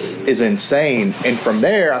thing is insane. And from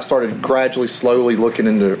there, I started gradually, slowly looking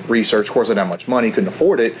into research. Of course, I didn't have much money, couldn't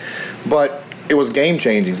afford it, but it was game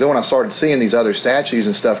changing. Then when I started seeing these other statues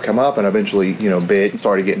and stuff come up, and eventually, bit and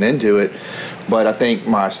started getting into it. But I think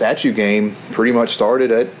my statue game pretty much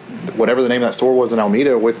started at whatever the name of that store was in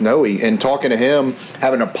Alameda with Noe, and talking to him,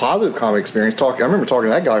 having a positive comic experience. I remember talking to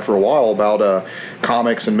that guy for a while about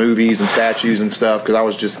comics and movies and statues and stuff, because I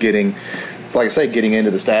was just getting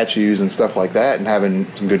into the statues and stuff like that, and having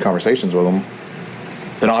some good conversations with him.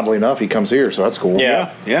 And oddly enough, he comes here, so that's cool.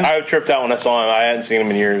 Yeah. I tripped out when I saw him. I hadn't seen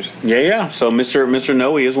him in years. Yeah. So Mr.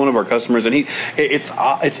 Noe is one of our customers, and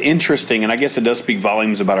it's interesting, and I guess it does speak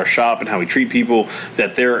volumes about our shop and how we treat people.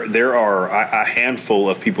 That there are a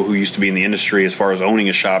handful of people who used to be in the industry as far as owning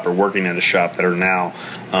a shop or working at a shop that are now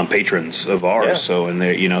patrons of ours. Yeah. So and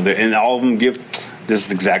and all of them give. This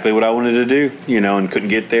is exactly what I wanted to do, and couldn't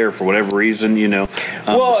get there for whatever reason, the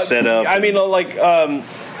setup. I mean,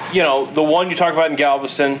 the one you talk about in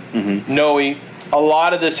Galveston, Noe, a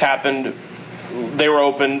lot of this happened. They were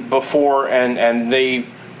open before, and they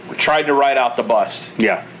tried to ride out the bust.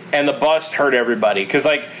 Yeah. And the bust hurt everybody. Because,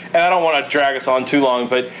 and I don't want to drag us on too long,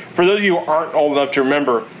 but for those of you who aren't old enough to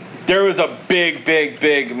remember, there was a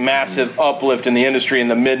big, massive uplift in the industry in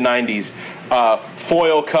the mid-'90s.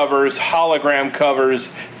 Foil covers, hologram covers,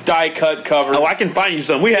 die-cut covers. Oh, I can find you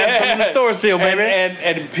some. We have some in the store still, baby.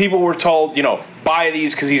 And people were told, buy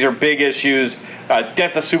these because these are big issues.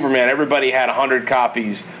 Death of Superman, everybody had 100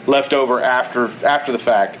 copies left over after the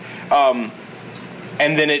fact. And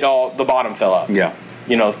then the bottom fell out. Yeah.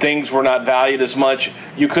 Things were not valued as much.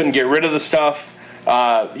 You couldn't get rid of the stuff.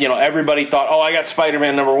 Everybody thought, I got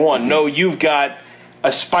Spider-Man #1. No, you've got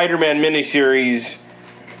a Spider-Man miniseries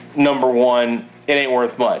 #1. It ain't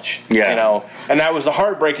worth much. Yeah. And that was the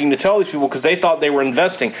heartbreaking to tell these people, because they thought they were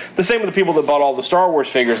investing. The same with the people that bought all the Star Wars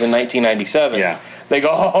figures in 1997. Yeah. They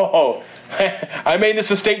go, I made this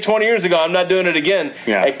mistake 20 years ago. I'm not doing it again.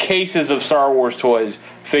 Yeah. Cases of Star Wars toys,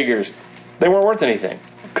 figures, they weren't worth anything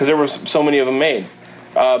because there were so many of them made.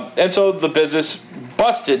 And so the business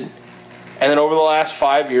busted. And then over the last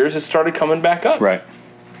 5 years, it started coming back up. Right.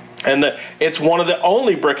 And it's one of the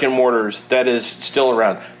only brick and mortars that is still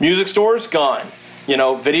around. Music stores, gone.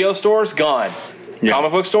 Video stores, gone. Yeah.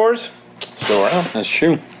 Comic book stores, still around. That's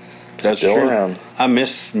true. That's still true. around. I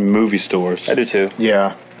miss movie stores. I do too.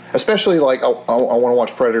 Yeah. Especially, I want to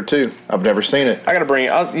watch Predator 2. I've never seen it. I got to bring it.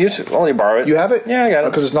 I'll let you borrow it. You have it? Yeah, I got it.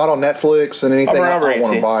 Because it's not on Netflix and anything. I'll bring I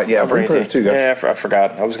want to buy it. Yeah, bring Predator 2, guys. Yeah, I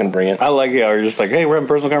forgot. I was going to bring it. I like it. You're just like, hey, we're having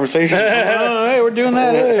personal conversation. Hey, we're doing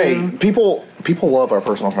that. Hey, people love our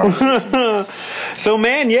personal conversation. So,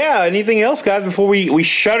 man, anything else, guys, before we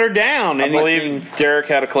shut her down? I believe Derek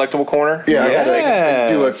had a collectible corner. Yeah, I got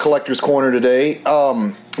to do a collector's corner today.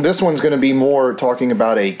 This one's going to be more talking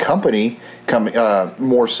about a company,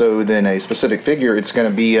 more so than a specific figure. It's going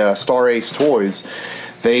to be Star Ace Toys.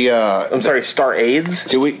 I'm sorry, Star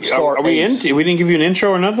Aids? We didn't give you an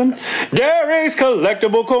intro or nothing? Derek's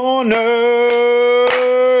Collectible Corner.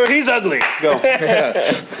 He's ugly. Go.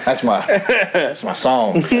 That's my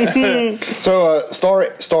song. So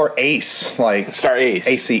Star Ace, Star Ace,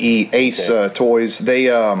 ACE Toys.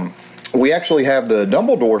 We actually have the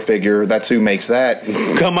Dumbledore figure. That's who makes that.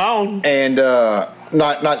 Come on. And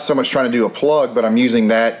not so much trying to do a plug, but I'm using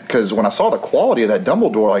that because when I saw the quality of that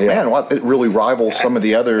Dumbledore, like, man, it really rivals some of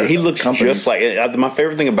the other He looks companies. just like my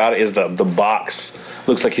favorite thing about it is the box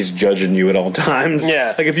looks like he's judging you at all times.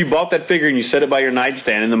 Yeah. Like if you bought that figure and you set it by your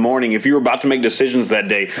nightstand in the morning, if you were about to make decisions that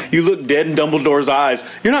day, you look dead in Dumbledore's eyes.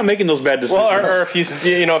 You're not making those bad decisions. Well, or if if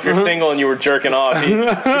you're single and you were jerking off, you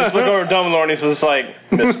just look over at Dumbledore and he's just like,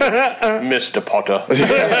 Mr. Potter,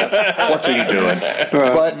 what are you doing?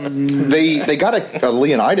 But they got a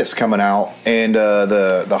Leonidas coming out, and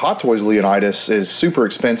the Hot Toys Leonidas is super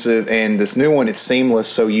expensive, and this new one, it's seamless,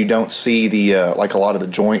 so you don't see the like a lot of the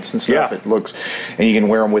joints and stuff. Yeah. It looks, and you can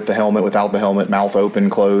wear them with the helmet, without the helmet, mouth open,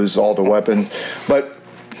 closed, all the weapons. But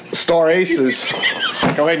Star Aces,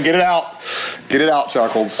 go ahead and get it out. Get it out,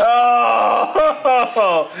 Chuckles.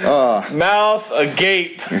 Mouth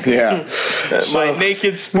agape. Yeah. My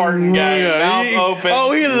naked Spartan guy, mouth open.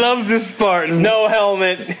 Oh, he loves this Spartan. No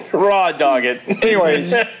helmet, raw dog it.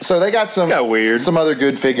 Anyways, so they got some other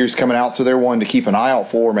good figures coming out, so they're one to keep an eye out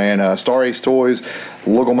for, man. Star Ace Toys,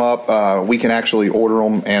 look them up. We can actually order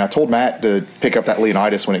them, and I told Matt to pick up that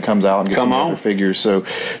Leonidas when it comes out and get some other figures. So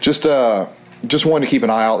just wanted to keep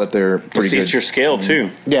an eye out that they're pretty good. It's your scale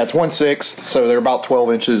too. Yeah, it's 1/6, so they're about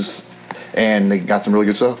 12 inches, and they got some really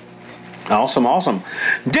good stuff. Awesome.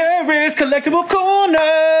 Darius Collectible Corner.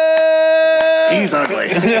 He's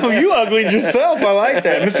ugly. No, you uglied yourself. I like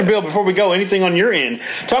that. Mr. Bill, before we go, anything on your end?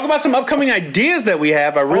 Talk about some upcoming ideas that we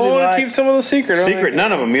have. I really want like. to keep some of those secret.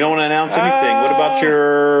 None of them. You don't want to announce anything. What about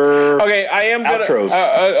your Okay, I am gonna, outros?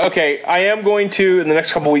 I am going to, in the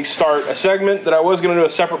next couple weeks, start a segment that I was going to do a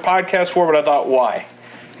separate podcast for, but I thought, why?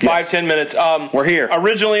 5-10 minutes. We're here.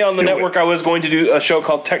 Originally on the network, I was going to do a show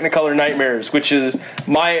called Technicolor Nightmares, which is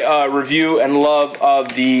my review and love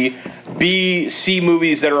of the B-C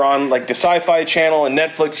movies that are on like the Sci-Fi Channel and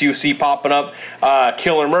Netflix. You see popping up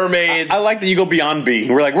Killer Mermaids. I like that you go beyond B.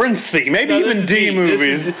 We're in C, maybe even D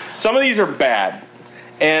movies. Some of these are bad.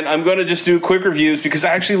 And I'm going to just do quick reviews because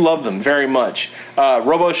I actually love them very much.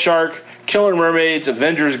 Robo Shark, Killer Mermaids,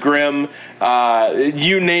 Avengers Grimm,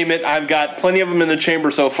 you name it. I've got plenty of them in the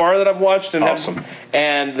chamber so far that I've watched. And awesome.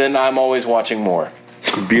 And then I'm always watching more.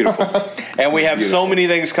 Beautiful. And we have so many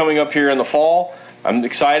things coming up here in the fall. I'm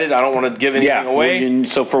excited. I don't want to give anything away.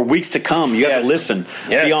 So for weeks to come, you have to listen.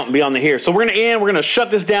 Be on the here. So we're going to end. We're going to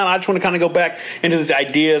shut this down. I just want to kind of go back into these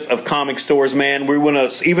ideas of comic stores, man. We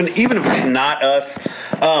want to, even if it's not us,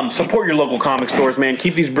 support your local comic stores, man.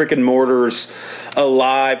 Keep these brick and mortars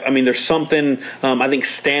alive. I mean, there's something. I think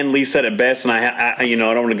Stan Lee said it best, and I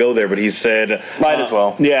don't want to go there, but he said, might as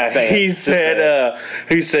well. Yeah, he said,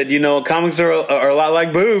 comics are a lot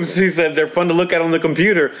like boobs. He said they're fun to look at on the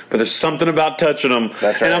computer, but there's something about touching them. That's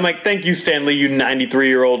right. And I'm like, thank you, Stan Lee, you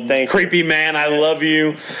 93-year-old creepy man. I love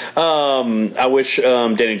you. I wish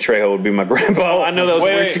Danny Trejo would be my grandpa. I know that was a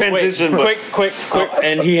weird transition. Quick.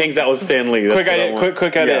 And he hangs out with Stan Lee. Quick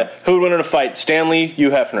idea. Yeah. Who would win in a fight? Stan Lee, Hugh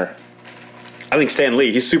Hefner. I think Stan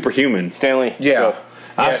Lee. He's superhuman. Stan Lee. Yeah.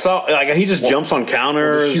 I saw he just jumps on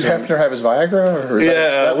counters. Does Hugh Hefner have his Viagra? Or is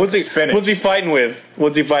that What's he fighting with?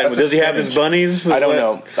 Does he have his bunnies? I don't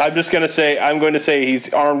know. I'm going to say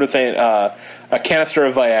he's armed with a canister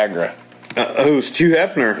of Viagra. Who's Hugh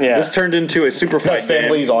Hefner? Yeah. This turned into a super fight. Stan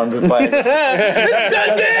Lee's armed with Viagra.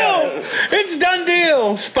 It's done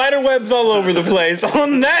deal. Spider webs all over the place.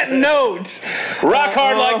 On that note, rock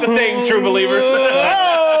hard like the thing, true believers.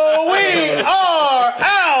 We are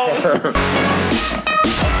out.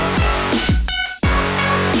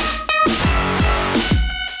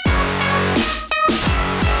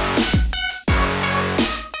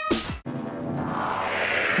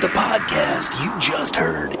 The podcast you just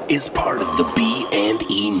heard is part of the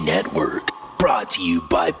B&E Network, brought to you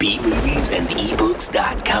by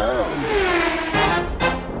bmoviesandebooks.com.